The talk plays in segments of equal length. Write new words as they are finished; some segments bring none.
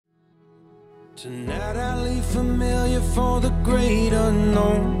Tonight I leave familiar for the great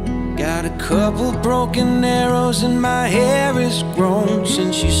unknown. Got a couple broken arrows and my hair is grown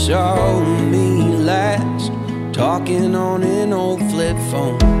since you saw me last, talking on an old flip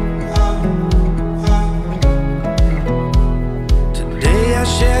phone. Today I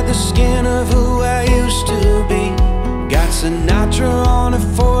shed the skin of who I used to be. Got Sinatra on a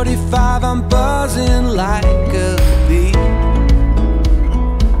 45, I'm buzzing like a bee,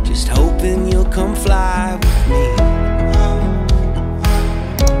 just hoping you'll come fly with me.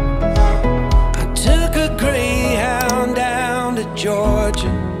 I took a Greyhound down to Georgia,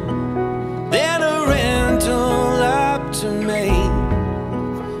 then a rental up to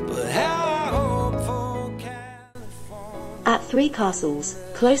Maine, but how I hope for California. At Threecastles,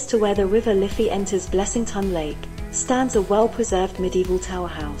 close to where the River Liffey enters Blessington Lake, stands a well-preserved medieval tower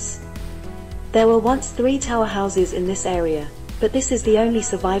house. There were once 3 tower houses in this area, but this is the only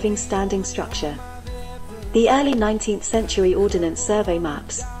surviving standing structure. The early 19th century Ordinance Survey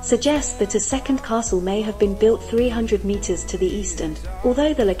maps suggest that a second castle may have been built 300 meters to the east, and,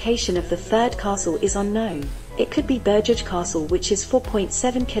 although the location of the third castle is unknown, it could be Burgage Castle, which is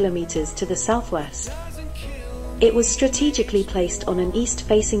 4.7 kilometers to the southwest. It was strategically placed on an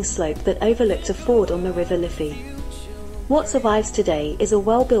east-facing slope that overlooked a ford on the River Liffey. What survives today is a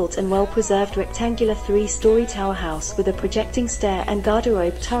well-built and well-preserved rectangular 3-story tower house with a projecting stair and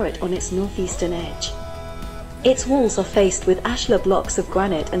garda-robe turret on its northeastern edge. Its walls are faced with ashlar blocks of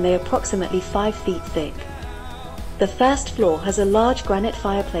granite and they are approximately 5 feet thick. The first floor has a large granite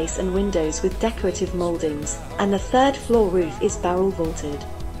fireplace and windows with decorative mouldings, and the third floor roof is barrel vaulted.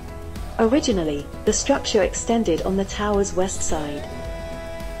 Originally, the structure extended on the tower's west side.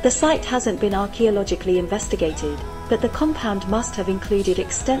 The site hasn't been archaeologically investigated, but the compound must have included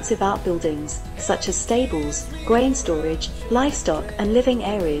extensive outbuildings, such as stables, grain storage, livestock, and living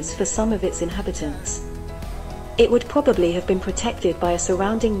areas for some of its inhabitants. It would probably have been protected by a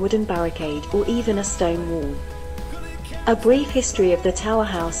surrounding wooden barricade or even a stone wall. A brief history of the tower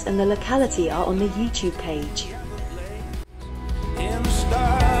house and the locality are on the YouTube page. In the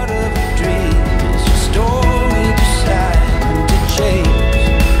start of a dream, it's a story deciding to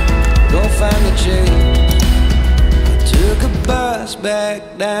change. Go find the change. Took a bus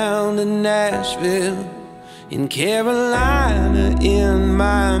back down to Nashville, in Carolina in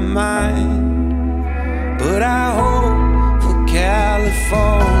my mind.